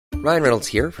Ryan Reynolds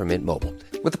here from Mint Mobile.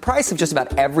 With the price of just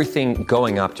about everything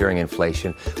going up during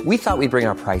inflation, we thought we'd bring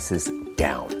our prices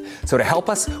down. So to help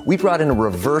us, we brought in a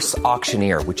reverse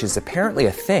auctioneer, which is apparently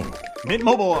a thing. Mint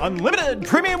Mobile Unlimited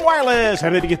Premium Wireless.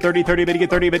 How to get 30, 30, bit to get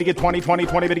 30, bit to get 20, 20,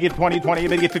 20, bit to get 20, 20,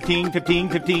 bit to get 15, 15,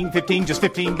 15, 15, just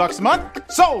 $15 a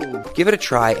month? Sold! Give it a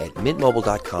try at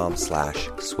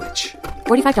mintmobile.com/switch.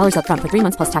 $45 up front for 3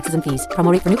 months plus taxes and fees.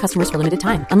 Promo rate for new customers for limited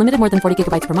time. Unlimited more than 40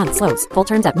 gigabytes per month. Slows full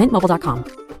terms at mintmobile.com.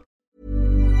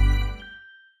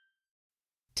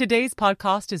 Today's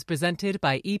podcast is presented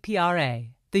by EPRA,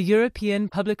 the European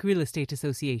Public Real Estate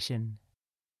Association.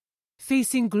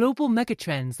 Facing global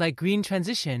megatrends like green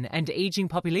transition and aging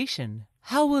population,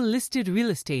 how will listed real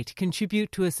estate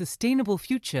contribute to a sustainable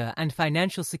future and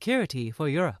financial security for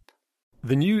Europe?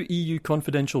 The new EU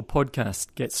Confidential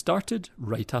podcast gets started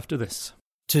right after this.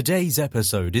 Today's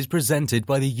episode is presented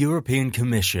by the European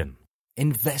Commission.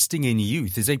 Investing in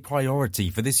youth is a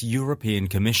priority for this European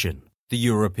Commission. The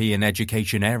European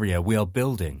education area we are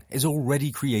building is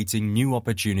already creating new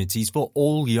opportunities for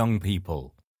all young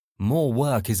people. More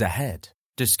work is ahead.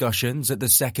 Discussions at the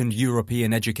second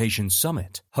European Education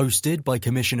Summit, hosted by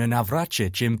Commissioner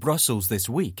Navracsics in Brussels this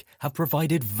week, have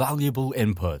provided valuable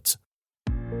input.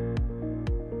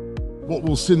 What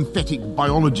will synthetic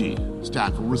biology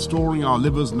stand for? Restoring our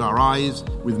livers and our eyes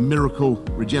with miracle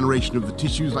regeneration of the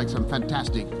tissues like some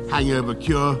fantastic hangover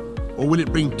cure? Or will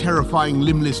it bring terrifying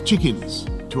limbless chickens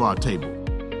to our table?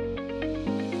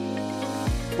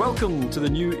 Welcome to the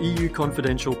new EU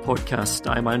Confidential podcast.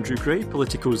 I'm Andrew Gray,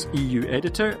 Politico's EU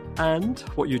editor, and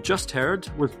what you just heard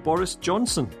was Boris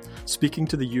Johnson speaking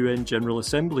to the UN General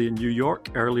Assembly in New York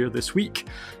earlier this week.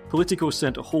 Politico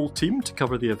sent a whole team to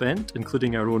cover the event,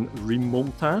 including our own Rim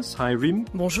Momtaz. Hi, Rim.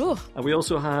 Bonjour. And we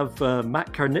also have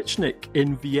Matt Karnichnik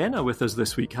in Vienna with us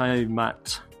this week. Hi,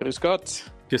 Matt. Grüß Gott.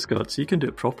 Grüß Gott, so you can do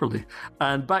it properly.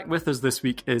 And back with us this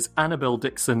week is Annabelle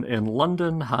Dixon in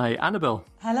London. Hi, Annabelle.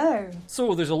 Hello.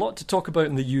 So there's a lot to talk about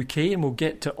in the UK, and we'll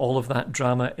get to all of that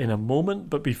drama in a moment.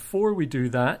 But before we do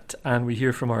that, and we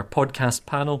hear from our podcast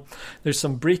panel, there's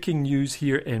some breaking news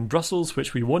here in Brussels,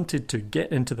 which we wanted to get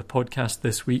into the podcast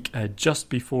this week just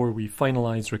before we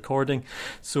finalise recording.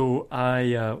 So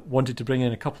I wanted to bring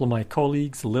in a couple of my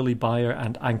colleagues, Lily Bayer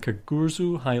and Anka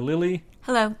Gurzu. Hi, Lily.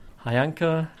 Hello. Hi,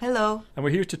 Anka. Hello. And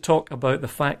we're here to talk about the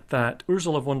fact that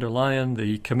Ursula von der Leyen,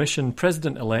 the Commission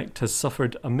President-elect, has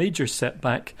suffered a major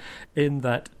setback in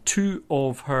that two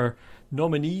of her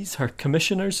nominees, her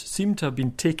commissioners, seem to have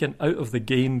been taken out of the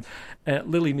game.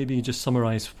 Lily, maybe you just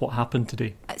summarise what happened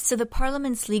today. So the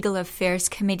Parliament's Legal Affairs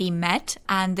Committee met,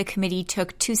 and the committee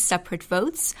took two separate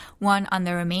votes, one on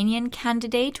the Romanian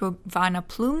candidate, Rovana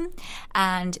Plumb,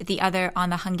 and the other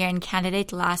on the Hungarian candidate,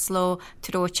 Laszlo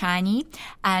Trocsányi,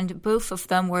 and both of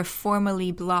them were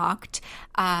formally blocked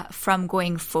from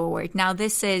going forward. Now,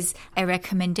 this is a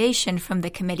recommendation from the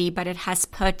committee, but it has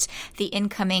put the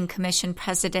incoming Commission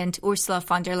President, Ursula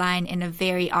von der Leyen, in a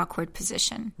very awkward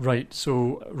position. Right,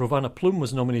 so Rovana Plumb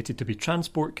was nominated to be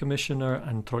Transport Commissioner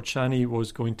and Trocsányi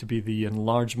was going to be the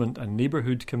Enlargement and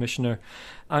Neighbourhood Commissioner.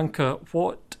 Anka,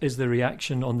 what is the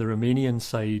reaction on the Romanian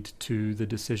side to the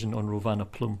decision on Rovana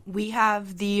Plumb? We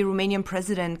have the Romanian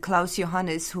President, Klaus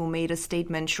Iohannis, who made a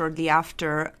statement shortly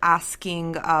after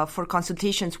asking for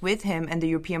consultations with him and the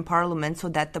European Parliament so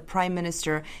that the Prime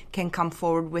Minister can come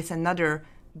forward with another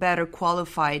better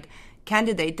qualified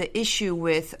candidate. The issue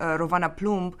with Rovana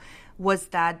Plumb was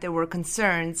that there were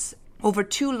concerns over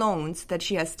two loans that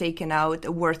she has taken out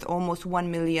worth almost 1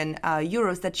 million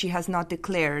euros that she has not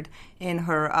declared in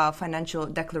her financial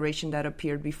declaration that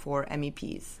appeared before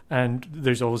MEPs. And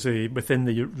there's also, within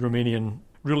the Romanian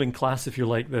ruling class, if you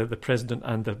like, the president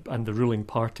and the ruling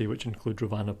party, which include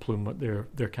Rovana Plumb,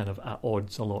 they're kind of at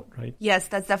odds a lot, right? Yes,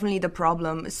 that's definitely the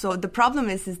problem. So the problem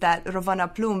is that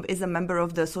Rovana Plumb is a member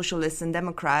of the Socialists and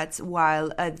Democrats,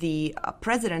 while the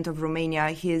president of Romania,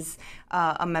 he's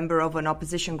a member of an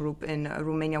opposition group in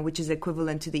Romania, which is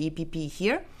equivalent to the EPP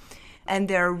here. And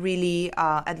they're really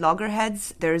at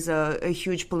loggerheads. There's a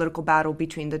huge political battle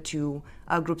between the two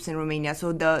groups in Romania.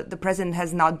 So the president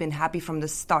has not been happy from the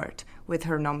start with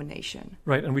her nomination.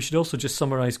 Right, and we should also just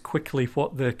summarise quickly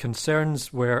what the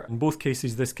concerns were. In both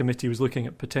cases, this committee was looking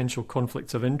at potential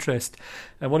conflicts of interest.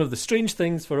 And one of the strange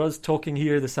things for us talking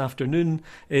here this afternoon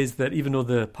is that even though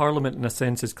the Parliament, in a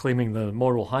sense, is claiming the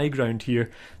moral high ground here,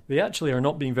 they actually are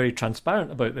not being very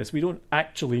transparent about this. We don't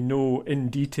actually know in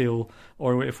detail,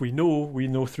 or if we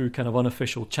know through kind of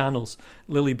unofficial channels.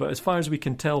 Lily, but as far as we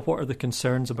can tell, what are the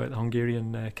concerns about the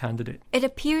Hungarian candidate? It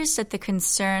appears that the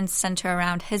concerns centre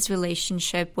around his relationship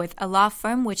relationship with a law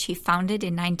firm which he founded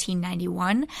in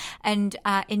 1991, and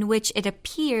in which it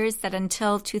appears that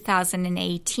until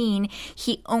 2018,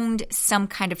 he owned some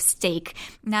kind of stake.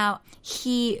 Now,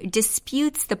 he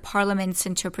disputes the parliament's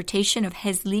interpretation of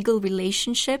his legal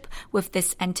relationship with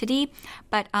this entity,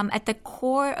 but at the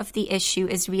core of the issue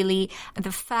is really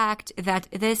the fact that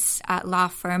this law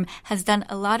firm has done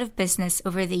a lot of business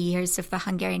over the years of the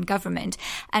Hungarian government.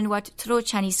 And what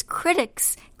Trocsányi's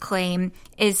critics claim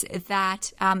is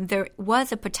that there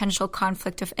was a potential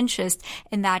conflict of interest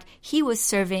in that he was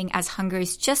serving as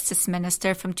Hungary's justice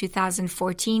minister from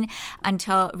 2014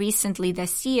 until recently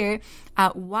this year,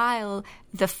 while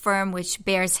the firm which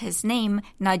bears his name,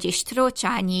 Nagy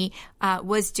Trocsányi,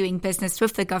 was doing business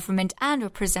with the government and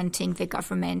representing the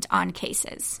government on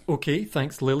cases. Okay,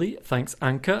 thanks Lily, thanks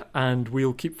Anka, and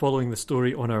we'll keep following the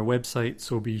story on our website,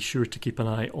 so be sure to keep an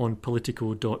eye on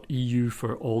politico.eu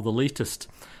for all the latest.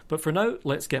 But for now,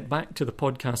 let's get back to the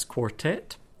podcast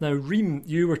quartet. Now, Reem,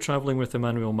 you were travelling with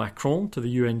Emmanuel Macron to the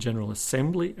UN General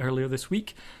Assembly earlier this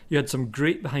week. You had some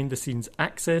great behind-the-scenes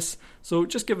access, so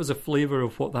just give us a flavour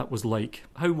of what that was like.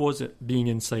 How was it being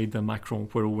inside the Macron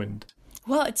whirlwind?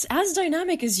 Well, it's as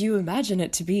dynamic as you imagine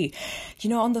it to be. You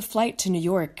know, on the flight to New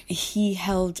York, he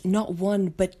held not one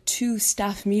but 2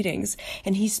 staff meetings,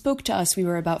 and he spoke to us. We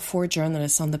were about 4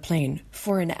 journalists on the plane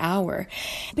for an hour.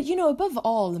 But, you know, above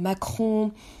all,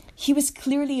 Macron, he was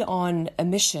clearly on a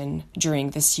mission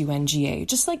during this UNGA,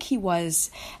 just like he was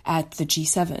at the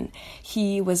G7.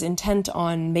 He was intent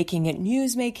on making it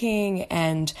newsmaking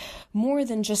and more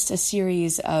than just a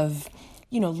series of,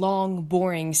 you know, long,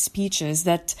 boring speeches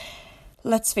that,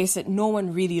 let's face it, no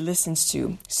one really listens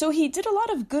to. So he did a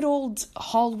lot of good old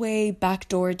hallway,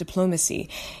 backdoor diplomacy.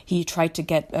 He tried to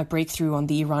get a breakthrough on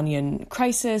the Iranian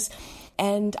crisis.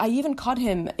 And I even caught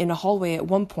him in a hallway at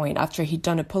one point after he'd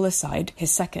done a pull-aside, his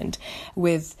second,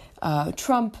 with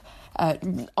Trump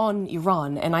on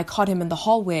Iran. And I caught him in the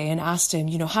hallway and asked him,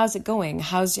 you know, how's it going?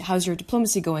 How's your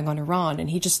diplomacy going on Iran?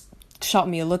 And he just shot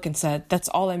me a look and said, that's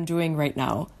all I'm doing right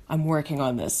now. I'm working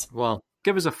on this. Well,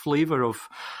 give us a flavour of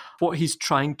what he's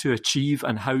trying to achieve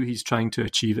and how he's trying to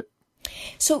achieve it.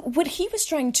 So what he was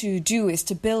trying to do is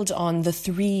to build on the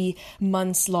 3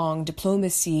 months long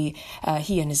diplomacy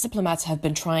he and his diplomats have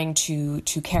been trying to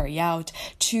carry out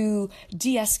to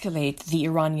de-escalate the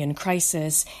Iranian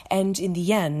crisis and in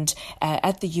the end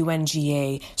at the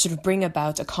UNGA sort of bring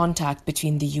about a contact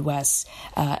between the US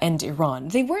and Iran.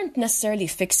 They weren't necessarily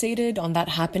fixated on that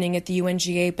happening at the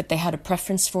UNGA, but they had a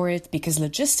preference for it because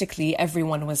logistically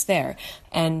everyone was there.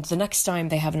 And the next time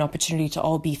they have an opportunity to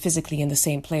all be physically in the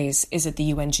same place is at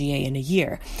the UNGA in a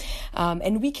year.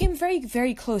 And we came very,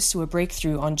 very close to a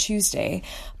breakthrough on Tuesday,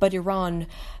 but Iran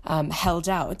held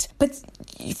out. But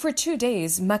for 2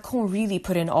 days, Macron really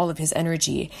put in all of his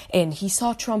energy, and he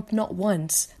saw Trump not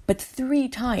once, but 3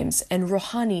 times, and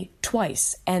Rouhani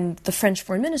twice. And the French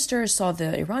foreign minister saw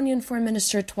the Iranian foreign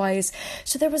minister twice.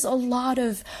 So there was a lot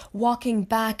of walking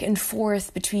back and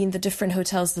forth between the different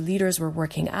hotels the leaders were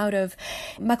working out of.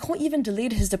 Macron even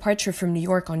delayed his departure from New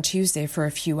York on Tuesday for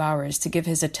a few hours to give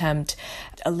his attempt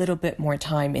a little bit more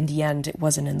time. In the end, it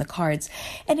wasn't in the cards.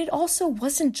 And it also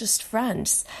wasn't just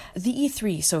France. The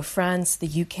E3, so France,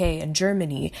 the UK, and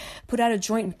Germany, put out a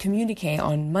joint communique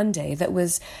on Monday that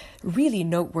was really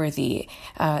noteworthy.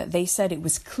 They said it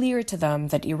was clear to them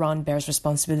that Iran bears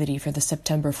responsibility for the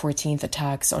September 14th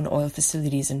attacks on oil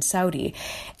facilities in Saudi.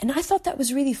 And I thought that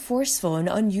was really forceful and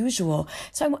unusual.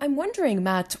 So I'm wondering,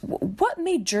 Matt, what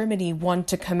made Germany want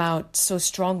to come out so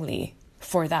strongly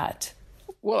for that?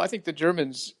 Well, I think the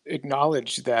Germans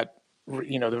acknowledge that,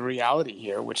 you know, the reality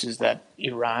here, which is that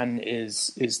Iran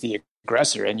is the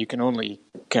aggressor, and you can only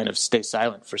kind of stay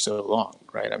silent for so long,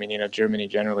 right? I mean, you know, Germany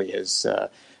generally has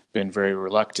been very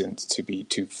reluctant to be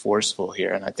too forceful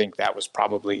here. And I think that was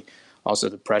probably also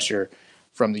the pressure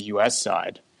from the U.S.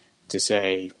 side to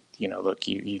say, you know, look,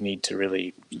 you need to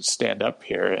really stand up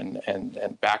here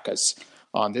and back us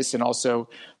on this. And also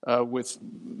with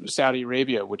Saudi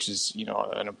Arabia, which is, you know,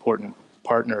 an important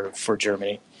partner for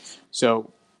Germany.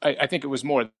 So I think it was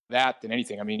more that than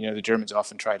anything. I mean, you know, the Germans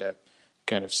often try to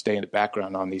kind of stay in the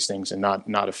background on these things and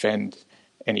not offend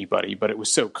anybody, but it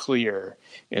was so clear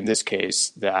in this case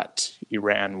that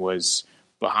Iran was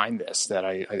behind this that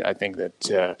I think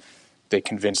that they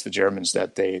convinced the Germans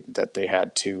that they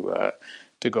had to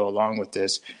go along with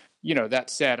this. You know, that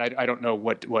said, I don't know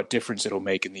what difference it'll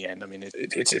make in the end. I mean,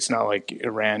 it's not like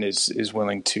Iran is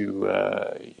willing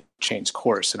to change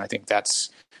course, and I think that's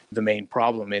the main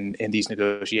problem in these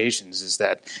negotiations is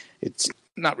that it's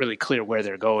not really clear where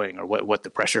they're going or what the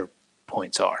pressure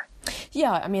points are.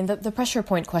 Yeah, I mean, the pressure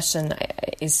point question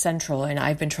is central, and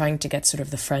I've been trying to get sort of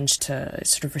the French to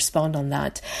sort of respond on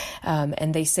that.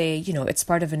 And they say, it's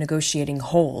part of a negotiating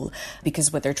whole,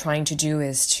 because what they're trying to do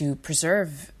is to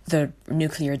preserve the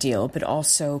nuclear deal, but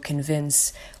also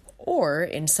convince or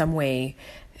in some way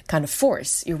kind of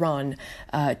force Iran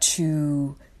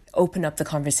to open up the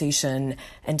conversation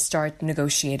and start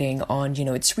negotiating on,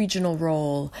 its regional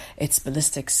role, its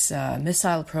ballistics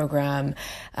missile program.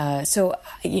 So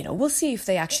we'll see if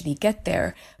they actually get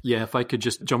there. Yeah, if I could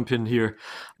just jump in here.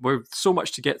 We're so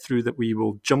much to get through that we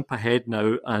will jump ahead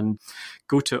now and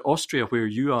go to Austria, where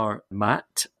you are,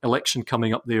 Matt. Election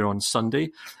coming up there on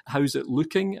Sunday. How's it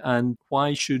looking, and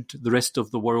why should the rest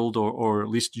of the world, or at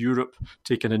least Europe,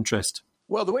 take an interest?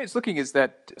 Well, the way it's looking is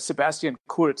that Sebastian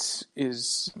Kurz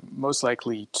is most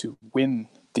likely to win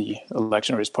the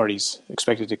election, or his party's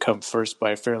expected to come first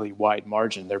by a fairly wide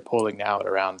margin. They're polling now at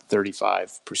around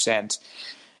 35%.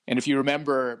 And if you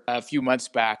remember, a few months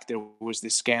back, there was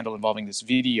this scandal involving this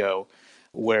video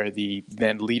where the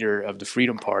then leader of the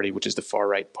Freedom Party, which is the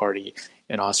far-right party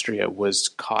in Austria, was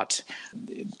caught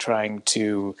trying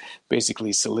to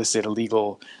basically solicit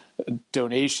illegal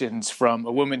donations from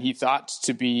a woman he thought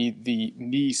to be the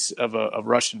niece of a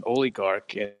Russian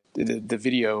oligarch. The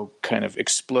video kind of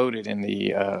exploded in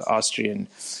the Austrian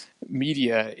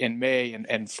media in May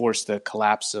and forced the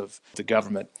collapse of the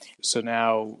government. So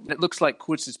now it looks like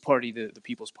Kurz's party, the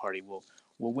People's Party, will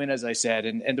win, as I said.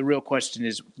 And the real question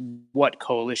is what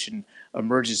coalition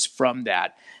emerges from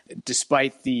that.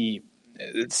 Despite the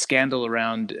scandal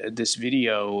around this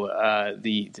video,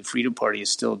 the Freedom Party is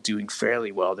still doing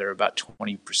fairly well. They're about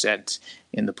 20%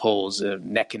 in the polls,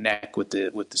 neck and neck with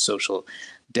the Social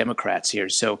Democrats here.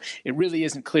 So it really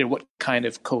isn't clear what kind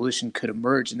of coalition could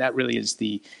emerge, and that really is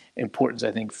the importance,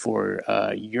 I think, for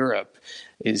Europe,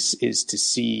 is to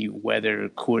see whether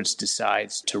Kurz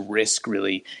decides to risk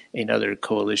really another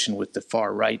coalition with the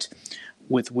far right,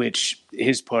 with which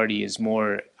his party is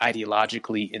more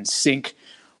ideologically in sync,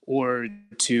 or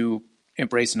to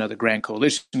embrace another grand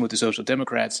coalition with the Social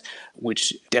Democrats,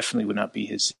 which definitely would not be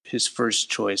his first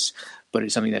choice, but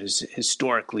it's something that has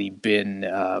historically been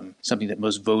something that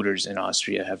most voters in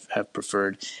Austria have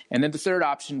preferred. And then the third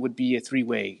option would be a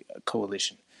three-way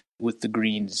coalition with the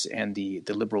Greens and the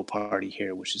Liberal Party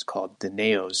here, which is called the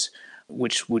Neos,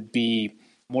 which would be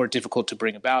more difficult to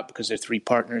bring about because they're three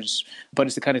partners. But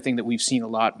it's the kind of thing that we've seen a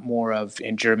lot more of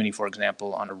in Germany, for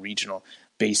example, on a regional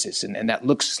basis. And that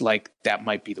looks like that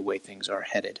might be the way things are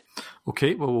headed.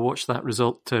 Okay, well, we'll watch that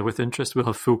result with interest. We'll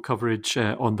have full coverage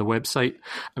on the website.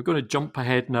 I'm going to jump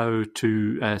ahead now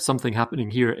to something happening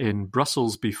here in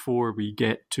Brussels before we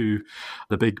get to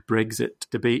the big Brexit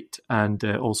debate and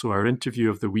also our interview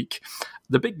of the week.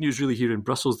 The big news really here in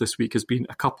Brussels this week has been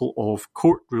a couple of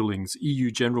court rulings,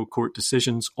 EU General Court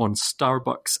decisions on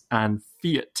Starbucks and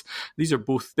Fiat. These are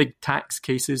both big tax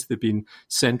cases. They've been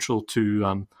central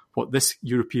to what this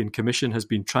European Commission has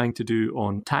been trying to do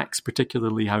on tax,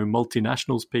 particularly how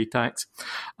multinationals pay tax.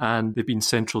 And they've been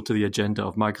central to the agenda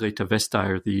of Margrethe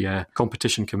Vestager, the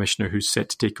competition commissioner, who's set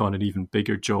to take on an even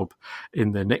bigger job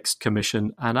in the next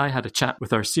commission. And I had a chat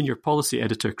with our senior policy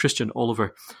editor, Christian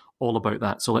Oliver, all about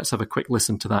that. So let's have a quick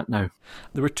listen to that now.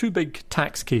 There were two big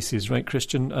tax cases, right,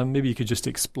 Christian? Maybe you could just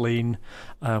explain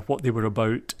what they were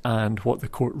about and what the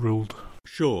court ruled.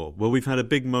 Sure. Well, we've had a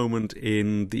big moment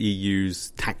in the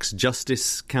EU's tax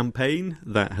justice campaign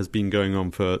that has been going on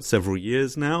for several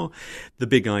years now. The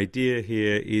big idea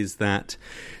here is that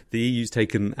the EU's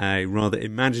taken a rather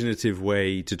imaginative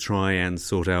way to try and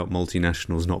sort out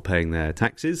multinationals not paying their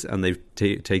taxes, and they've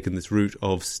taken this route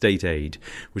of state aid,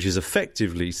 which is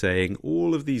effectively saying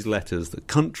all of these letters that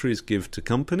countries give to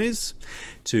companies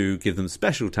to give them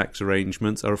special tax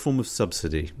arrangements are a form of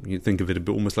subsidy. You think of it a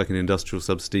bit almost like an industrial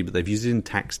subsidy, but they've used it in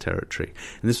tax territory.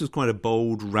 And this was quite a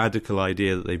bold, radical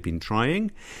idea that they've been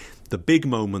trying. The big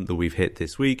moment that we've hit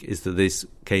this week is that this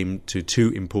came to two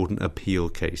important appeal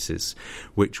cases,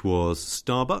 which was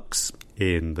Starbucks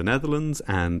in the Netherlands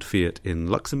and Fiat in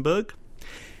Luxembourg.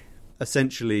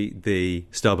 Essentially, the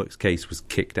Starbucks case was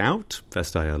kicked out.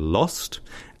 Vestager lost,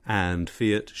 and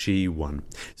Fiat, she won.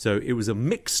 So it was a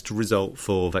mixed result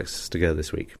for Vestager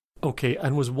this week. Okay,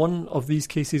 and was one of these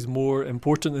cases more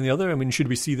important than the other? I mean, should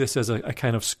we see this as a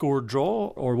kind of score draw,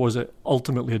 or was it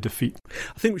ultimately a defeat?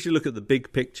 I think we should look at the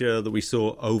big picture that we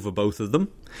saw over both of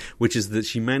them. which is that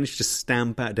she managed to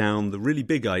stamp down the really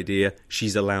big idea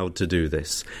she's allowed to do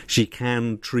this. She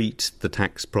can treat the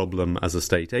tax problem as a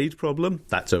state aid problem.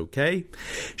 That's okay.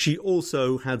 She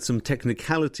also had some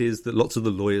technicalities that lots of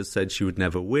the lawyers said she would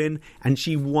never win, and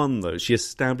she won those. She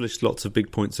established lots of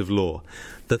big points of law.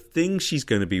 The thing she's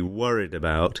going to be worried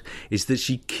about is that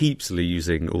she keeps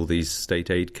using all these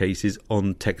state aid cases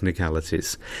on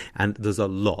technicalities. And there's a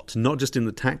lot, not just in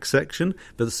the tax section,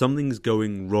 but something's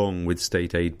going wrong with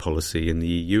state aid policy in the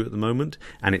EU at the moment,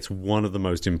 and it's one of the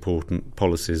most important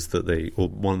policies or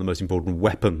one of the most important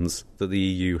weapons that the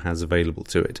EU has available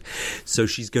to it. So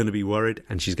she's going to be worried,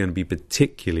 and she's going to be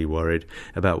particularly worried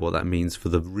about what that means for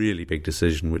the really big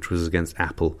decision, which was against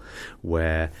Apple,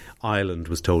 where Ireland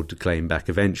was told to claim back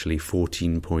eventually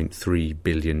 14.3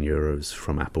 billion euros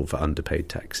from Apple for underpaid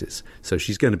taxes. So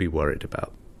she's going to be worried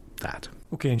about that.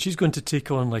 Okay, and she's going to take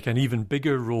on like an even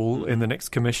bigger role in the next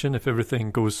commission if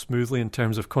everything goes smoothly in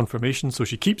terms of confirmation. So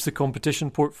she keeps the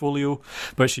competition portfolio,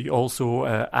 but she also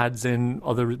adds in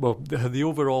the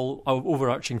overall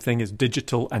overarching thing is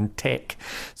digital and tech.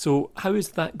 So how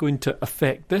is that going to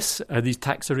affect this? Are these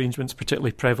tax arrangements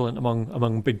particularly prevalent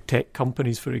among big tech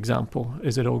companies, for example?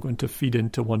 Is it all going to feed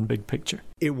into one big picture?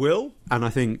 It will, and I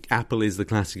think Apple is the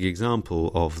classic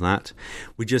example of that.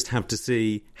 We just have to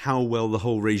see how well the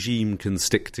whole regime can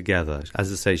stick together.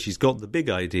 As I say, she's got the big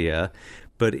idea,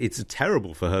 but it's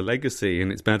terrible for her legacy,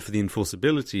 and it's bad for the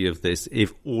enforceability of this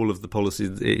if all of the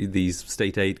policies, these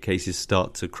state aid cases,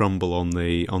 start to crumble on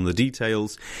the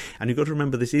details. And you've got to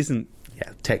remember, this isn't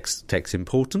tech's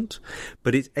important,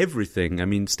 but it's everything. I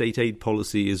mean, state aid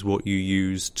policy is what you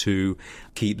use to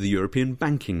keep the European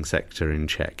banking sector in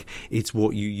check. It's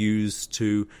what you use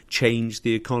to change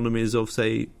the economies of,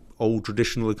 say, old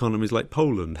traditional economies like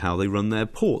Poland, how they run their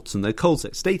ports and their coal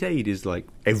sector. State aid is like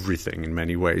everything in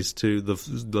many ways to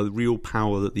the real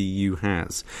power that the EU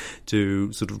has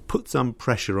to sort of put some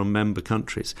pressure on member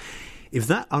countries. If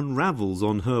that unravels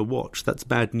on her watch, that's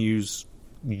bad news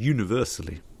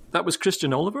universally. That was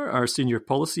Christian Oliver, our senior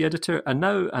policy editor, and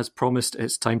now, as promised,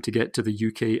 it's time to get to the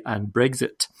UK and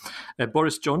Brexit.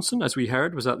 Boris Johnson, as we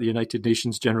heard, was at the United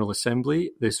Nations General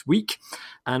Assembly this week,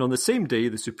 and on the same day,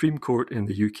 the Supreme Court in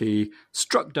the UK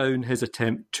struck down his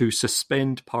attempt to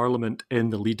suspend Parliament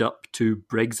in the lead-up to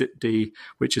Brexit Day,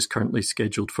 which is currently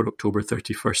scheduled for October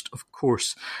 31st, of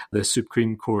course. The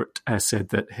Supreme Court said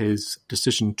that his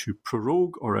decision to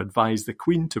prorogue or advise the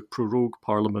Queen to prorogue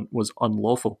Parliament was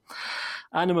unlawful.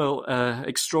 Animal,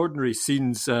 extraordinary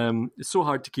scenes. It's so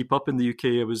hard to keep up in the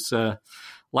UK. I was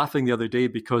laughing the other day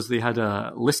because they had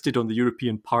listed on the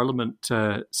European Parliament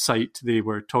site, they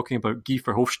were talking about Guy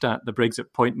Verhofstadt, the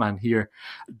Brexit point man here,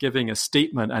 giving a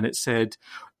statement, and it said,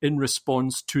 in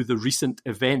response to the recent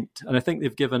event. And I think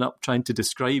they've given up trying to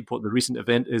describe what the recent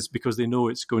event is because they know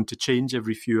it's going to change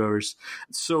every few hours.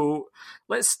 So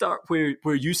let's start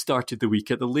where you started the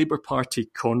week, at the Labour Party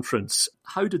conference.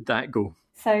 How did that go?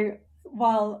 So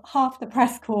while half the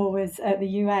press corps was at the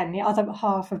UN, the other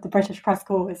half of the British press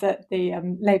corps was at the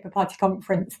Labour Party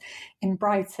conference in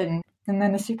Brighton. And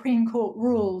then the Supreme Court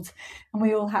ruled, and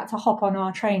we all had to hop on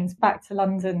our trains back to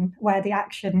London, where the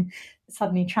action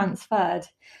suddenly transferred.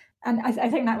 And I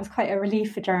think that was quite a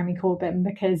relief for Jeremy Corbyn,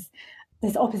 because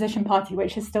this opposition party,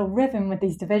 which is still riven with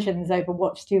these divisions over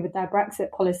what to do with their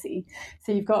Brexit policy.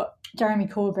 So you've got Jeremy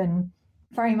Corbyn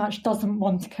very much doesn't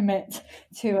want to commit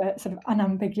to a sort of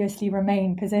unambiguously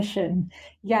Remain position,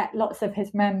 yet lots of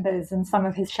his members and some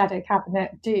of his shadow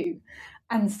cabinet do.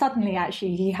 And suddenly,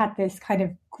 actually, he had this kind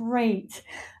of great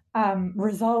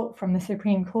result from the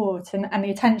Supreme Court, and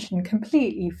the attention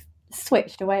completely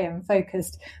switched away and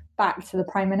focused back to the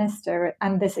Prime Minister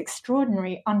and this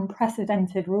extraordinary,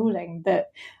 unprecedented ruling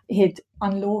that he'd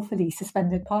unlawfully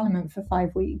suspended Parliament for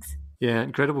 5 weeks. Yeah,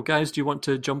 incredible. Guys, do you want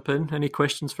to jump in? Any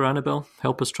questions for Annabelle?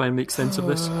 Help us try and make sense of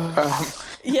this.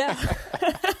 Yeah.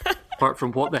 Apart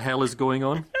from what the hell is going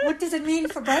on? What does it mean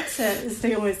for Brexit is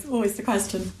always the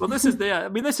question. Well, this is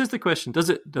the question. Does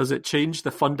it change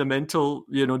the fundamental,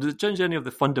 does it change any of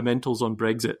the fundamentals on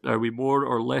Brexit? Are we more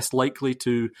or less likely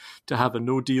to have a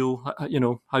no deal?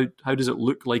 How does it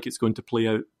look like it's going to play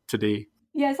out today?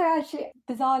 Yeah, so actually,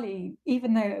 bizarrely,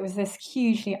 even though it was this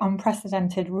hugely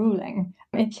unprecedented ruling,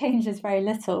 it changes very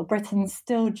little. Britain's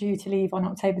still due to leave on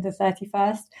October the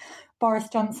 31st. Boris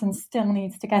Johnson still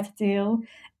needs to get a deal.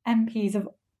 MPs have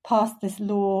passed this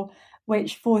law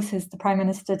which forces the Prime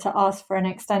Minister to ask for an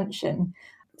extension.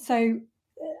 So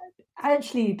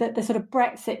actually, the sort of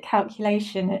Brexit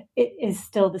calculation, it is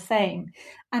still the same.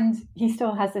 And he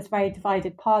still has this very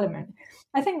divided Parliament.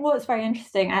 I think what's very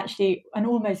interesting, actually, and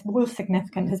almost more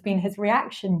significant, has been his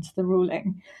reaction to the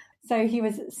ruling. So he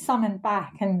was summoned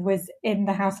back and was in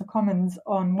the House of Commons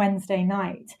on Wednesday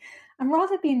night. And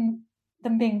rather than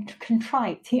being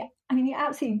contrite, he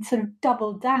absolutely sort of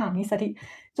doubled down. He said he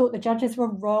thought the judges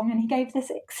were wrong, and he gave this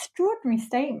extraordinary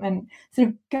statement, sort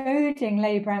of goading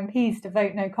Labour MPs to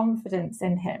vote no confidence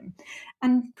in him.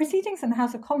 And proceedings in the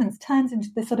House of Commons turns into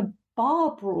this sort of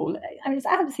bar brawl. I mean, it's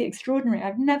absolutely extraordinary.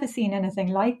 I've never seen anything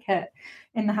like it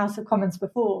in the House of Commons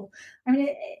before. I mean,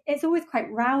 it's always quite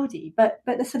rowdy, but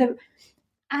the sort of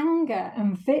anger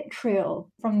and vitriol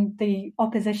from the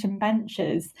opposition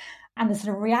benches and the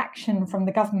sort of reaction from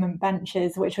the government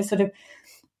benches, which was sort of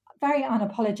very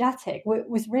unapologetic,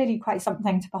 was really quite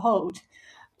something to behold.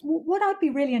 What I'd be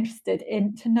really interested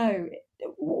in to know,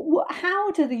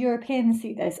 how do the Europeans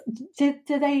see this? Do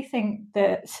they think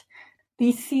that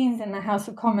these scenes in the House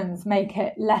of Commons make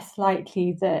it less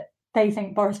likely that they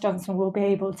think Boris Johnson will be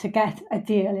able to get a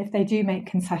deal if they do make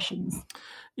concessions?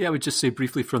 Yeah, I would just say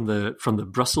briefly from the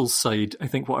Brussels side, I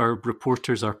think what our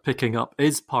reporters are picking up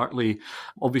is partly,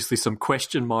 obviously, some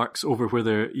question marks over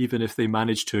whether, even if they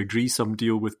manage to agree some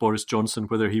deal with Boris Johnson,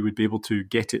 whether he would be able to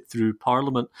get it through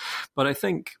Parliament. But I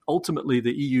think ultimately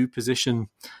the EU position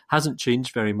hasn't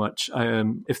changed very much.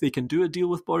 If they can do a deal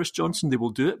with Boris Johnson, they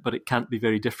will do it, but it can't be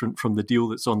very different from the deal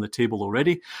that's on the table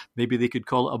already. Maybe they could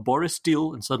call it a Boris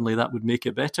deal, and suddenly that would make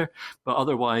it better. But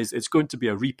otherwise, it's going to be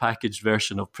a repackaged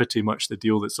version of pretty much the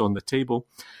deal that's on the table.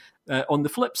 On the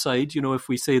flip side, if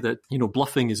we say that,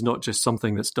 bluffing is not just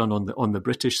something that's done on the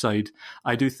British side,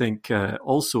 I do think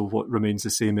also what remains the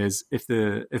same is if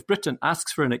Britain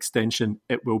asks for an extension,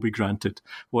 it will be granted.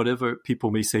 Whatever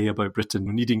people may say about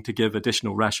Britain needing to give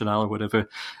additional rationale or whatever,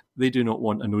 they do not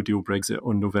want a no-deal Brexit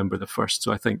on November the 1st.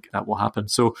 So I think that will happen.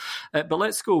 So, but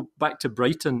let's go back to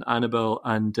Brighton, Annabelle,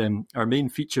 and our main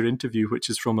feature interview, which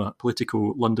is from a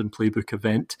Politico London Playbook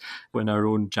event when our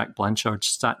own Jack Blanchard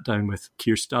sat down with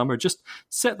Keir Starmer. Just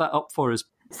set that up for us.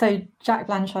 So Jack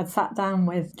Blanchard sat down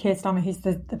with Keir Starmer, who's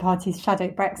the party's shadow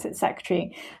Brexit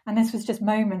secretary, and this was just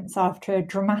moments after a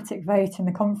dramatic vote in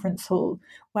the conference hall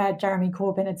where Jeremy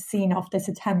Corbyn had seen off this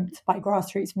attempt by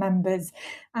grassroots members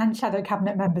and shadow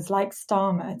cabinet members like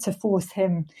Starmer to force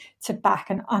him to back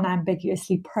an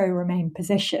unambiguously pro-Remain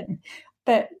position.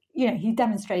 But he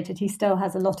demonstrated he still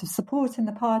has a lot of support in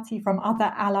the party from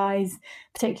other allies,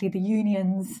 particularly the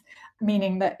unions,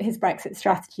 meaning that his Brexit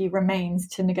strategy remains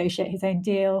to negotiate his own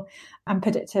deal and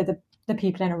put it to the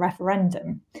people in a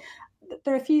referendum.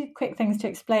 There are a few quick things to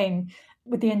explain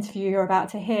with the interview you're about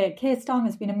to hear. Keir Starmer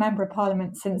has been a Member of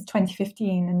Parliament since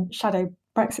 2015 and Shadow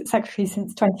Brexit Secretary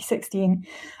since 2016.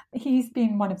 He's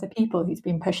been one of the people who's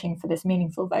been pushing for this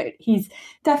meaningful vote. He's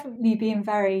definitely been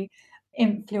very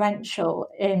influential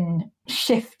in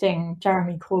shifting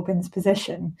Jeremy Corbyn's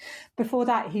position. Before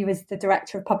that, he was the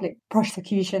Director of Public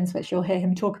Prosecutions, which you'll hear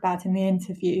him talk about in the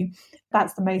interview.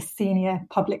 That's the most senior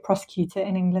public prosecutor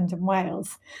in England and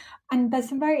Wales. And there's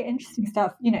some very interesting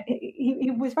stuff. He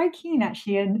was very keen,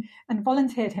 actually, and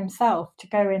volunteered himself to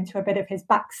go into a bit of his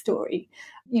backstory,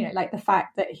 like the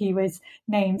fact that he was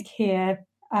named Keir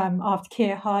after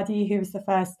Keir Hardie, who was the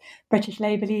first British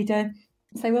Labour leader.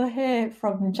 So we'll hear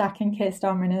from Jack and Keir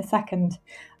Starmer in a second.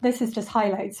 This is just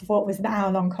highlights of what was an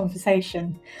hour-long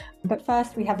conversation. But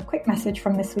first, we have a quick message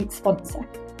from this week's sponsor.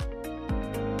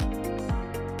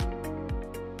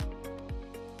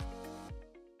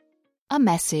 A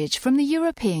message from the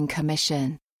European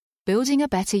Commission. Building a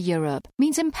better Europe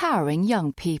means empowering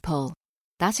young people.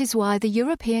 That is why the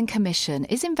European Commission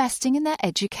is investing in their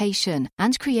education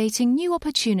and creating new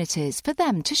opportunities for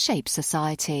them to shape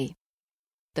society.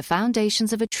 The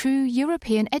foundations of a true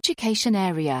European education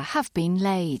area have been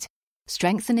laid,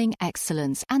 strengthening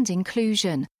excellence and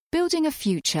inclusion, building a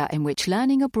future in which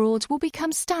learning abroad will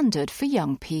become standard for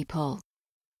young people.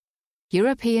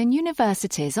 European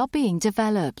universities are being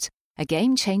developed, a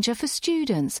game changer for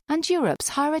students and Europe's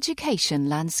higher education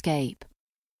landscape.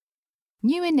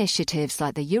 New initiatives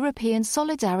like the European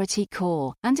Solidarity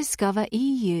Corps and Discover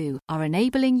EU are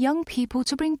enabling young people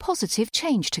to bring positive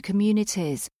change to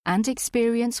communities and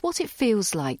experience what it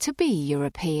feels like to be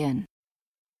European.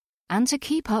 And to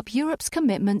keep up Europe's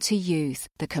commitment to youth,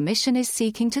 the Commission is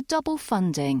seeking to double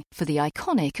funding for the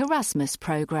iconic Erasmus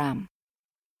programme.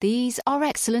 These are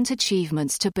excellent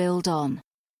achievements to build on.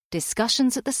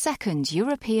 Discussions at the second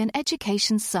European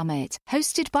Education Summit,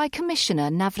 hosted by Commissioner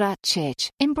Navracsics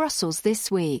in Brussels this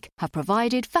week, have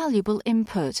provided valuable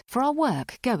input for our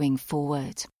work going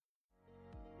forward.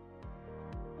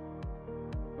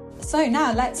 So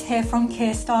now let's hear from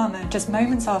Keir Starmer just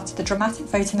moments after the dramatic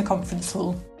vote in the conference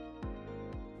hall.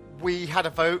 We had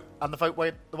a vote, and the vote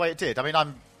went the way it did. I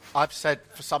mean, I've said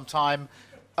for some time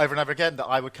over and over again that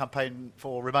I would campaign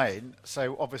for Remain.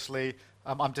 So obviously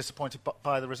I'm disappointed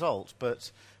by the result.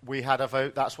 But we had a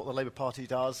vote. That's what the Labour Party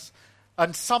does.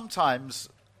 And sometimes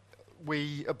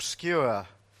we obscure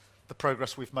the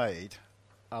progress we've made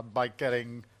by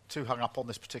getting too hung up on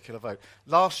this particular vote.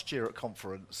 Last year at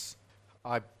conference,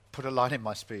 I put a line in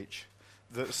my speech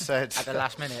that said... At the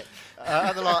last minute.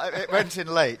 It went in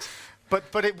late.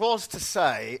 But it was to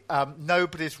say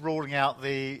nobody's ruling out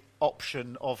the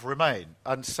option of Remain.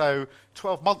 And so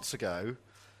 12 months ago,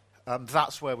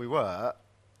 that's where we were.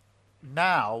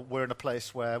 Now we're in a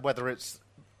place where, whether it's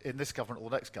in this government or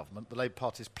the next government, the Labour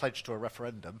Party is pledged to a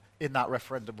referendum. In that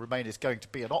referendum, Remain is going to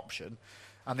be an option.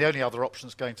 And the only other option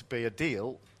is going to be a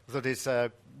deal that is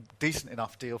a decent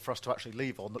enough deal for us to actually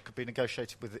leave on that could be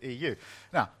negotiated with the EU.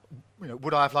 Now,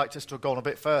 would I have liked us to have gone a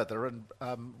bit further and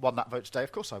won that vote today?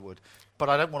 Of course I would. But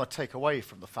I don't want to take away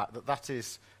from the fact that that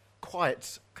is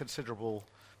quite considerable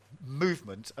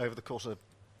movement over the course of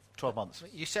 12 months.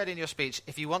 You said in your speech,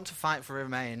 if you want to fight for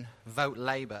Remain, vote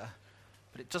Labour.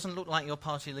 But it doesn't look like your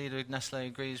party leader necessarily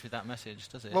agrees with that message,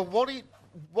 does it? Well,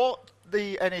 what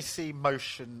the NEC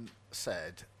motion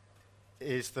said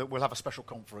is that we'll have a special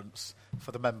conference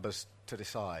for the members to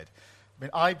decide. I mean,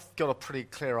 I've got a pretty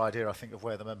clear idea, I think, of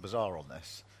where the members are on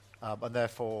this. And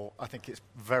therefore, I think it's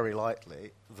very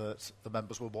likely that the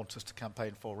members will want us to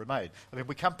campaign for Remain. I mean,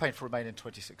 we campaigned for Remain in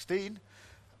 2016.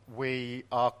 We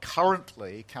are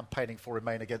currently campaigning for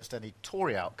Remain against any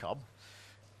Tory outcome.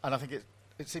 And I think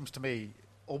it seems to me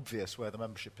obvious where the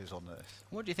membership is on this.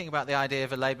 What do you think about the idea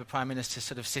of a Labour Prime Minister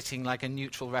sort of sitting like a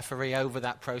neutral referee over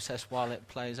that process while it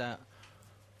plays out?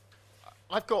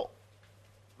 I've got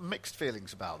mixed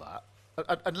feelings about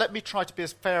that. And let me try to be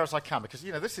as fair as I can, because,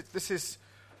 this is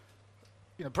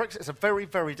Brexit is a very,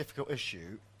 very difficult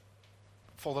issue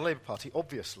for the Labour Party,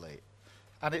 obviously.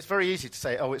 And it's very easy to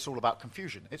say, oh, it's all about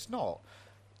confusion. It's not.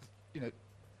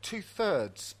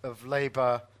 2/3 of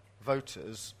Labour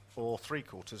voters, or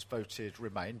 3/4, voted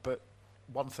Remain, but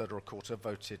 1/3 or a quarter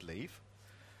voted Leave.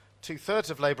 2/3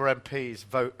 of Labour MPs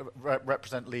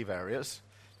represent Leave areas,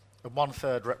 and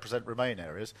 1/3 represent Remain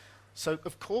areas. So,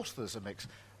 of course, there's a mix.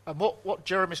 And what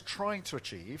Jeremy's trying to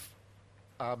achieve,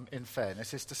 in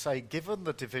fairness, is to say, given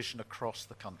the division across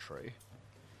the country,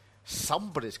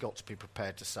 somebody's got to be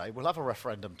prepared to say, we'll have a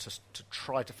referendum to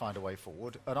try to find a way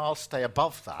forward, and I'll stay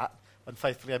above that and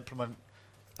faithfully implement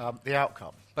the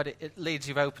outcome. But it leaves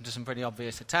you open to some pretty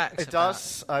obvious attacks. It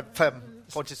does. I've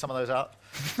pointed some of those out.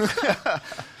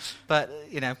 But,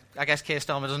 I guess Keir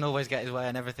Starmer doesn't always get his way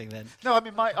on everything then. No, I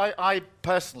mean, I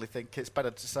personally think it's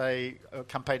better to say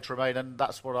campaign to Remain, and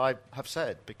that's what I have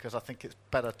said, because I think it's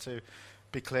better to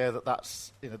be clear that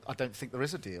that's, I don't think there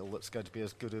is a deal that's going to be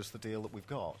as good as the deal that we've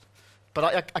got.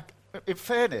 But in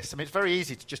fairness, I mean, it's very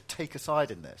easy to just take a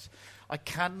side in this. I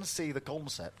can see the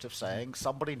concept of saying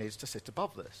somebody needs to sit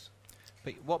above this.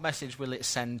 But what message will it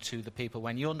send to the people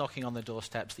when you're knocking on the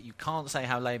doorsteps that you can't say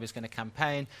how Labour's going to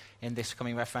campaign in this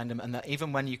coming referendum, and that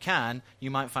even when you can, you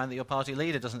might find that your party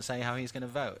leader doesn't say how he's going to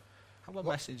vote? What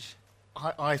message?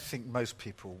 I think most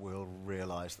people will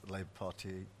realise that the Labour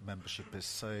Party membership is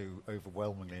so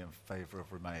overwhelmingly in favour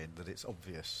of Remain that it's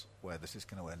obvious where this is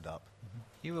going to end up. Mm-hmm.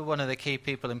 You were one of the key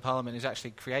people in Parliament who's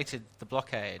actually created the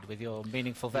blockade with your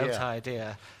meaningful vote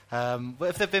idea. But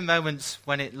have there been moments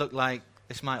when it looked like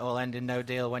this might all end in no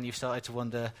deal, when you started to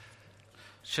wonder,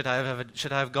 should I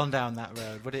have gone down that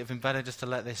road? Would it have been better just to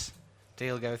let this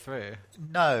deal go through?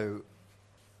 No.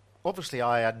 Obviously,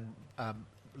 I and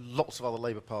lots of other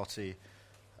Labour Party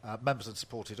members and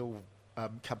supported all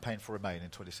campaigned for Remain in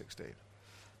 2016.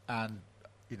 And,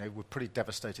 were pretty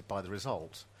devastated by the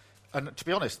result. And to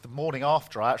be honest, the morning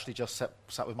after, I actually just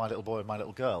sat with my little boy and my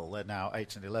little girl. They're now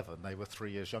 8 and 11. They were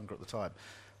 3 years younger at the time.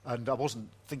 And I wasn't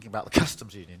thinking about the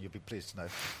customs union, you'll be pleased to know.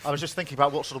 I was just thinking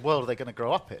about what sort of world are they going to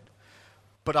grow up in.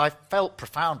 But I felt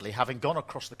profoundly, having gone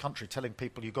across the country telling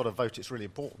people you've got to vote, it's really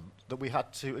important, that we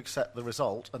had to accept the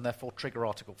result and therefore trigger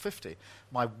Article 50.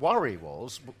 My worry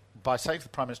was, by saying to the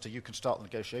Prime Minister, you can start the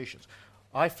negotiations,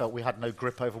 I felt we had no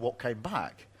grip over what came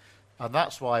back. And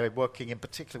that's why, working in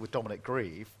particular with Dominic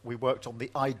Grieve, we worked on the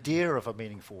idea of a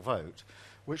meaningful vote,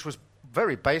 which was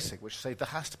very basic, which said there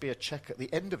has to be a check at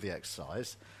the end of the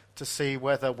exercise to see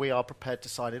whether we are prepared to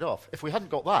sign it off. If we hadn't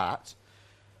got that,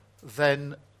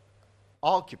 then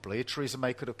arguably Theresa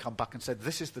May could have come back and said,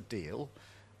 this is the deal,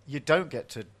 you don't get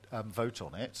to vote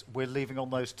on it, we're leaving on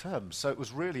those terms. So it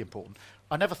was really important.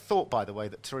 I never thought, by the way,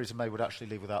 that Theresa May would actually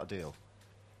leave without a deal.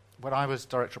 When I was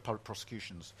Director of Public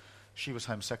Prosecutions, she was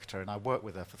Home Secretary, and I worked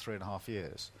with her for 3.5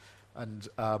 years. And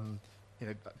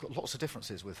got lots of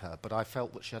differences with her, but I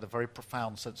felt that she had a very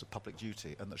profound sense of public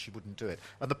duty and that she wouldn't do it.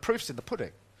 And the proof's in the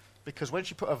pudding. Because when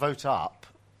she put her vote up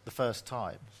the first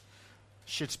time,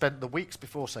 she'd spent the weeks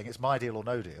before saying it's my deal or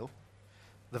no deal.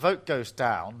 The vote goes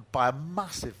down by a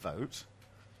massive vote.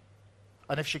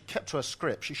 And if she'd kept to her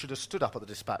script, she should have stood up at the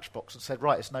dispatch box and said,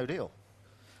 right, it's no deal.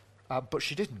 But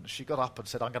she didn't. She got up and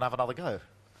said, I'm going to have another go.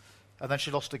 And then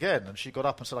she lost again, and she got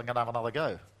up and said, I'm going to have another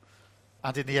go.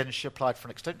 And in the end, she applied for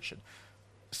an extension.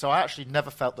 So I actually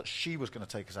never felt that she was going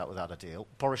to take us out without a deal.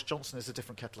 Boris Johnson is a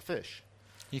different kettle of fish.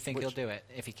 You think he'll do it,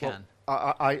 if he can?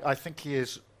 Well, I think he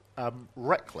is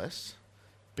reckless,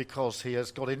 because he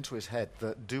has got into his head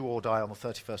that do or die on the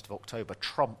 31st of October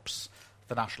trumps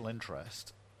the national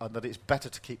interest, and that it's better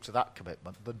to keep to that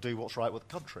commitment than do what's right with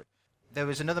the country. There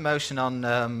was another motion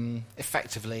on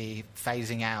effectively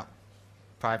phasing out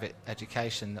private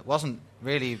education that wasn't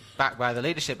really backed by the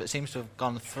leadership, but seems to have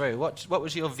gone through. What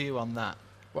was your view on that?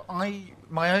 Well,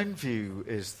 my own view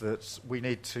is that we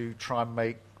need to try and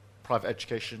make private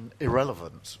education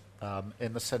irrelevant,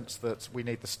 in the sense that we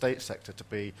need the state sector to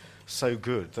be so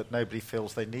good that nobody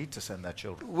feels they need to send their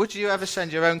children. Would you ever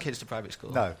send your own kids to private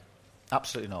school? No,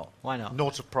 absolutely not. Why not?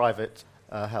 Nor to private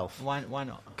health. Why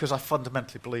not? Because I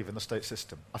fundamentally believe in the state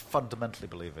system. I fundamentally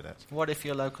believe in it. What if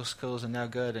your local schools are no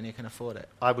good and you can afford it?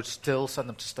 I would still send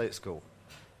them to state school,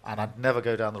 and I'd never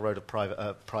go down the road of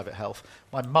private health.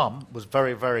 My mum was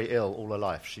very, very ill all her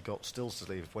life. She got Still's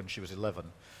disease when she was 11,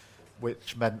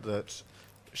 which meant that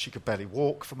she could barely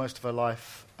walk for most of her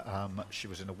life. She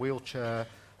was in a wheelchair.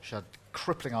 She had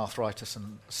crippling arthritis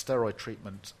and steroid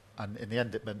treatment, and in the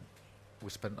end it meant we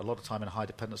spent a lot of time in a high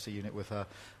dependency unit with her,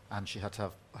 and she had to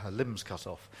have her limbs cut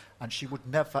off. And she would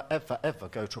never, ever, ever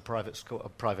go to a private school,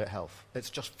 private health. It's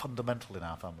just fundamental in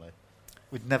our family.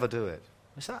 We'd never do it.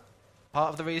 Is that part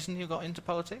of the reason you got into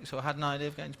politics, or had an idea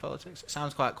of getting into politics? It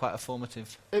sounds quite a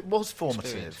formative. It was formative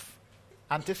experience.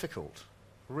 And difficult,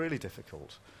 really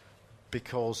difficult,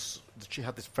 because she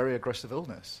had this very aggressive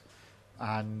illness,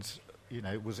 and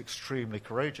was extremely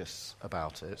courageous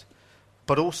about it,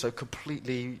 but also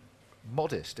completely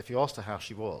modest. If you asked her how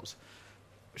she was,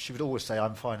 she would always say,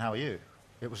 "I'm fine, how are you?"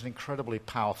 It was an incredibly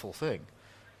powerful thing.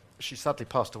 She sadly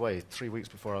passed away 3 weeks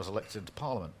before I was elected into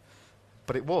Parliament.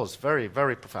 But it was very,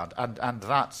 very profound. And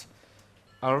that,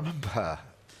 I remember her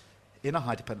in a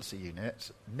high dependency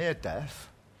unit, near death,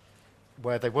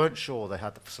 where they weren't sure they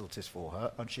had the facilities for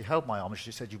her, and she held my arm and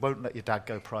she said, "You won't let your dad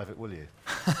go private, will you?"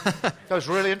 That was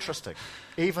really interesting.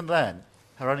 Even then,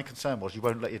 her only concern was, you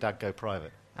won't let your dad go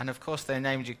private. And of course they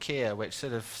named you Keir, which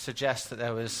sort of suggests that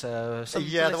there was some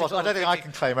Yeah, there was. I don't think I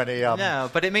can claim any... no,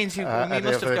 but it means you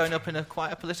must have grown up in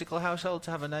quite a political household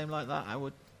to have a name like that, I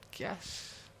would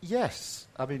guess. Yes.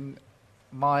 I mean,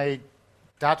 my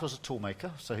dad was a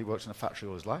toolmaker, so he worked in a factory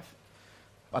all his life.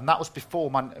 And that was before...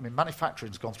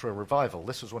 manufacturing's gone through a revival.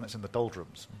 This was when it's in the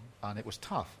doldrums, and it was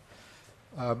tough.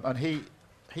 And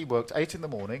he worked 8 in the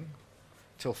morning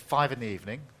till 5 in the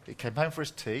evening. He came home for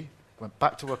his tea, went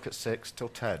back to work at 6 till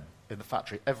 10 in the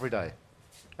factory every day.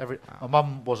 My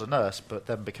mum was a nurse, but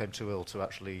then became too ill to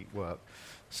actually work.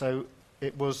 So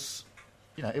it was,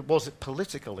 it was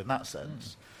political in that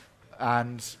sense.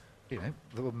 And,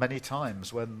 there were many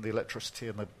times when the electricity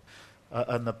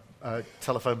and the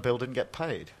telephone bill didn't get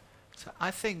paid. So I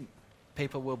think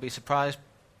people will be surprised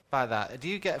by that. Do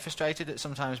you get frustrated at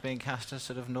sometimes being cast as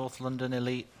sort of North London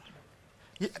elite?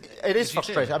 Yeah, it is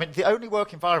frustrating. I mean, the only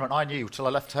work environment I knew till I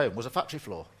left home was a factory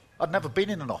floor. I'd never been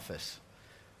in an office.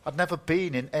 I'd never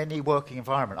been in any working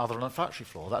environment other than a factory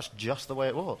floor. That's just the way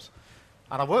it was.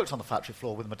 And I worked on the factory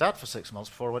floor with my dad for 6 months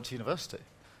before I went to university.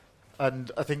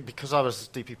 And I think because I was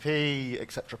DPP,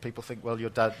 etc., people think, well, your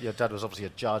dad was obviously a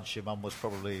judge, your mum was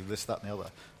probably this, that, and the other,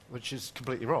 which is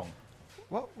completely wrong.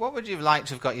 What would you have liked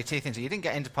to have got your teeth into? You didn't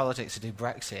get into politics to do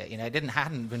Brexit. It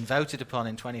hadn't been voted upon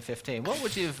in 2015.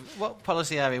 What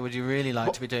policy area would you really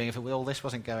like to be doing if all this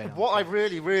wasn't going on? What I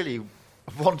really, really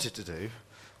wanted to do,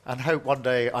 and hope one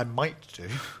day I might do,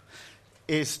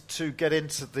 is to get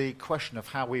into the question of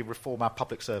how we reform our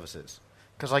public services.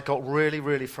 Because I got really,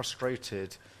 really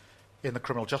frustrated in the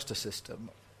criminal justice system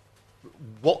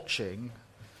watching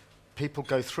people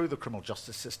go through the criminal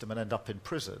justice system and end up in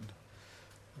prison,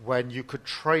 when you could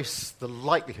trace the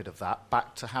likelihood of that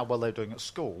back to how well they're doing at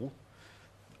school,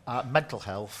 mental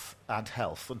health and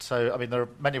health. And so, there are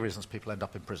many reasons people end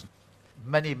up in prison.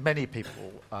 Many, many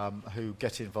people who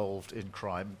get involved in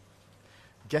crime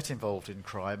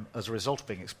as a result of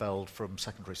being expelled from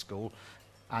secondary school,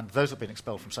 and those who have been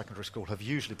expelled from secondary school have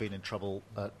usually been in trouble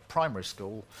at primary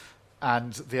school.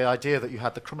 And the idea that you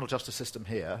had the criminal justice system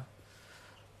here,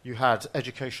 you had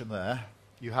education there,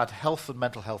 you had health and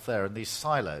mental health there, and these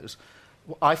silos,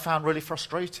 I found really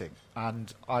frustrating.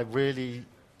 And I really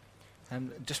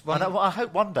And just I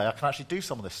hope one day I can actually do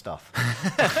some of this stuff.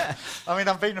 I mean,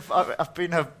 I've been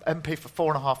an MP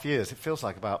for 4.5 years. It feels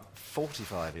like about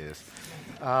 45 years.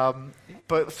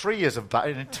 But 3 years of that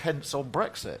intense on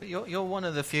Brexit. You're one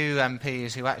of the few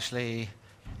MPs who actually...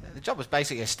 The job was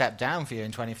basically a step down for you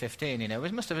in 2015.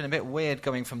 It must have been a bit weird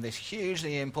going from this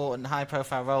hugely important,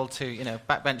 high-profile role to,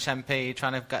 backbench MP,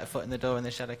 trying to get a foot in the door in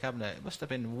the shadow cabinet. It must have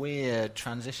been a weird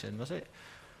transition, was it?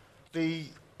 The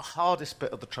hardest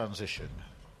bit of the transition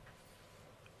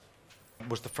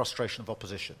was the frustration of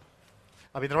opposition.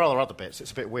 I mean, there are other bits.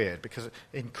 It's a bit weird because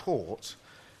in court,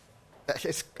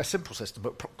 it's a simple system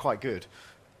but quite good.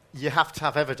 You have to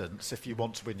have evidence if you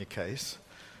want to win your case.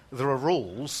 There are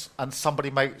rules, and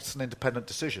somebody makes an independent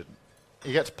decision.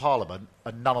 You get to Parliament,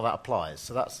 and none of that applies.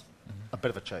 So that's a bit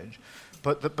of a change.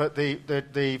 But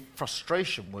the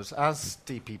frustration was, as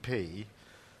DPP,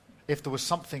 if there was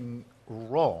something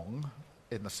wrong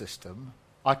in the system,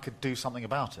 I could do something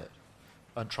about it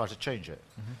and try to change it.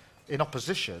 Mm-hmm. In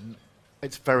opposition,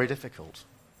 it's very difficult.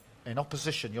 In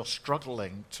opposition, you're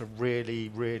struggling to really,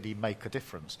 really make a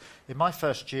difference. In my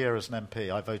first year as an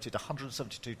MP, I voted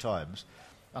 172 times,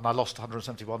 and I lost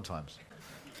 171 times.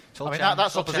 I mean,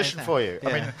 that's opposition for you. Yeah.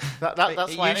 I mean,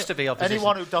 that's why used to be opposition.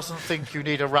 Anyone who doesn't think you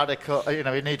need a radical,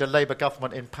 you need a Labour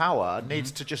government in power needs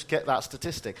to just get that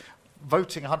statistic.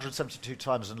 Voting 172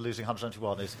 times and losing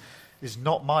 171 is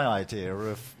not my idea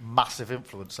of massive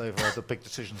influence over the big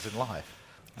decisions in life.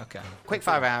 Okay. Quick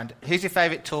fire round. Who's your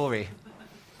favourite Tory?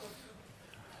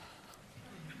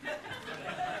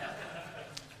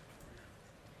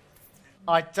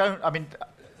 I've got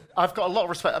a lot of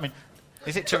respect. I mean,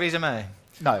 is it Theresa May?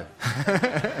 No.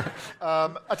 I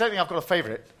don't think I've got a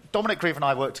favourite. Dominic Grieve and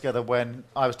I worked together when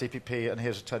I was DPP and he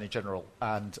was Attorney General,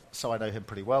 and so I know him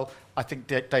pretty well. I think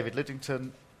David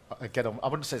Lidington, I get on. I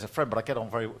wouldn't say he's a friend, but I get on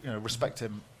very, respect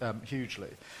him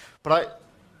hugely. But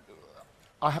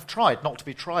I have tried not to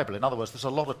be tribal. In other words, there's a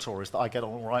lot of Tories that I get on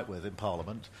all right with in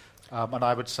Parliament, and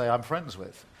I would say I'm friends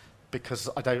with, because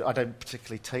I don't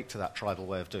particularly take to that tribal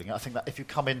way of doing it. I think that if you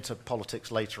come into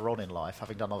politics later on in life,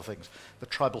 having done other things, the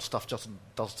tribal stuff doesn't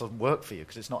work for you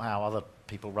because it's not how other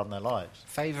people run their lives.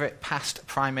 Favourite past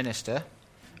Prime Minister?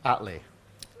 Attlee.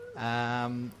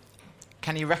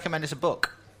 Can you recommend us a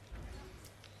book?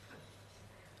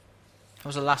 What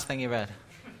was the last thing you read?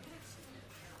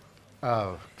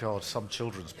 Oh, God, some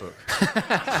children's book.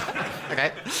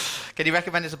 Okay. Can you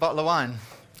recommend us a bottle of wine?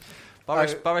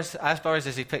 Boris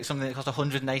as he picked something that cost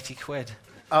 180 quid.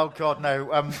 Oh, God,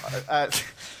 no.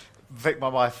 Vic, my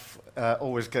wife,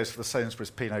 always goes for the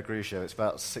Sainsbury's Pinot Grigio. It's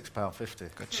about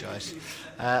 £6.50. Good choice.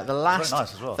 Very nice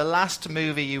as well. The last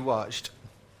movie you watched?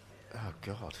 Oh,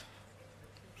 God.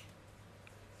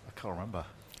 I can't remember.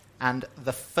 And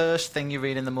the first thing you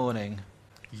read in the morning?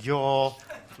 Your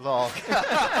blog.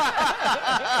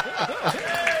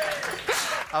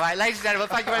 All right, ladies and gentlemen,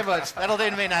 thank you very much. That'll do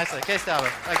me nicely. Keir Starmer,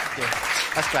 thank you.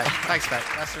 That's great. Thanks, mate.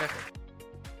 That's terrific.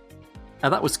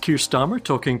 And that was Keir Starmer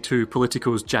talking to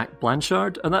Politico's Jack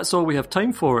Blanchard, and that's all we have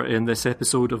time for in this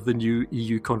episode of the new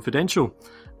EU Confidential.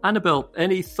 Annabelle,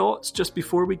 any thoughts just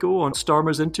before we go on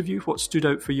Starmer's interview? What stood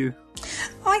out for you?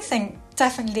 I think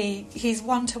definitely he's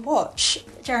one to watch.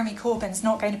 Jeremy Corbyn's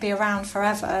not going to be around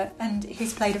forever, and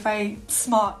he's played a very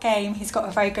smart game. He's got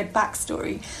a very good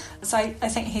backstory. So I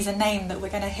think he's a name that we're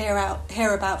going to hear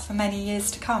about for many years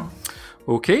to come.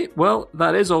 Okay, well,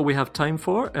 that is all we have time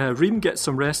for. Reem, get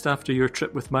some rest after your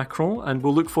trip with Macron, and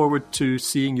we'll look forward to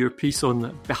seeing your piece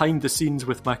on behind the scenes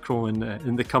with Macron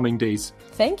in the coming days.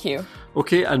 Thank you.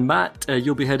 Okay, and Matt,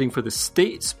 you'll be heading for the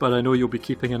States, but I know you'll be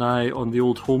keeping an eye on the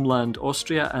old homeland,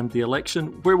 Austria, and the election.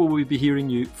 Where will we be hearing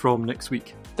you from next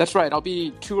week? That's right. I'll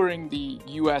be touring the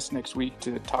US next week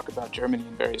to talk about Germany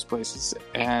in various places,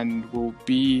 and we'll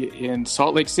be in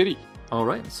Salt Lake City. All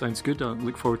right, sounds good. I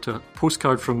look forward to a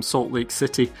postcard from Salt Lake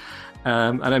City.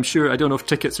 And I'm sure, I don't know if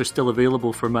tickets are still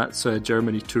available for Matt's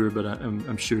Germany tour, but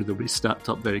I'm sure they'll be snapped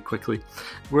up very quickly.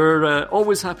 We're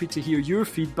always happy to hear your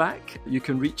feedback. You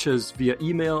can reach us via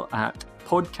email at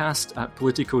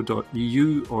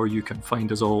podcast@politico.eu, or you can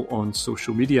find us all on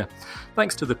social media.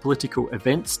 Thanks to the Politico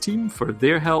events team for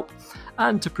their help,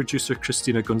 and to producer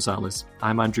Christina Gonzalez.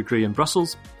 I'm Andrew Gray in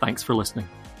Brussels. Thanks for listening.